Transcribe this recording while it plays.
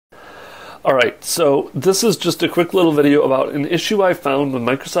Alright, so this is just a quick little video about an issue I found with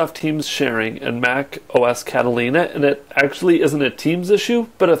Microsoft Teams sharing and macOS Catalina, and it actually isn't a Teams issue,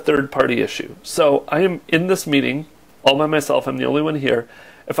 but a third-party issue. So I am in this meeting all by myself, I'm the only one here.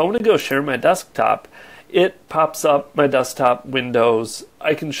 If I want to go share my desktop, it pops up my desktop windows.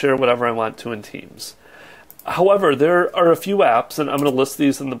 I can share whatever I want to in Teams. However, there are a few apps, and I'm going to list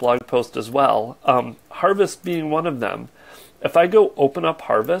these in the blog post as well, Harvest being one of them. If I go open up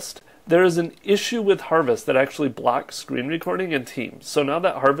Harvest, there is an issue with Harvest that actually blocks screen recording in Teams. So now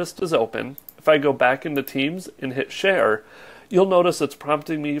that Harvest is open, if I go back into Teams and hit share, you'll notice it's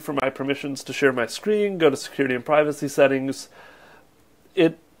prompting me for my permissions to share my screen, go to security and privacy settings.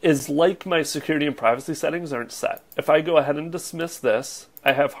 It is like my security and privacy settings aren't set. If I go ahead and dismiss this,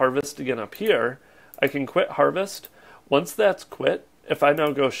 I have Harvest again up here. I can quit Harvest. Once that's quit, if I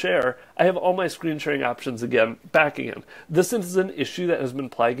now go share, I have all my screen sharing options back again. This is an issue that has been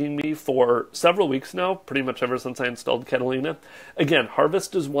plaguing me for several weeks now, pretty much ever since I installed Catalina. Again,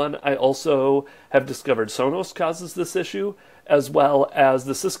 Harvest is one. I also have discovered Sonos causes this issue, as well as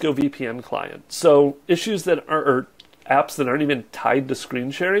the Cisco VPN client. So issues that are apps that aren't even tied to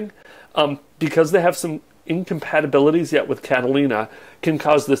screen sharing, because they have some incompatibilities yet with Catalina, can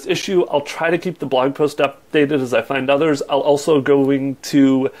cause this issue. I'll try to keep the blog post updated as I find others. I'll also going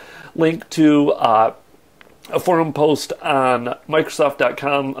to link to a forum post on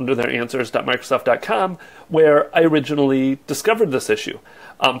Microsoft.com under their answers.microsoft.com where I originally discovered this issue.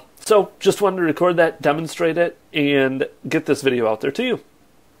 So just wanted to record that, demonstrate it, and get this video out there to you.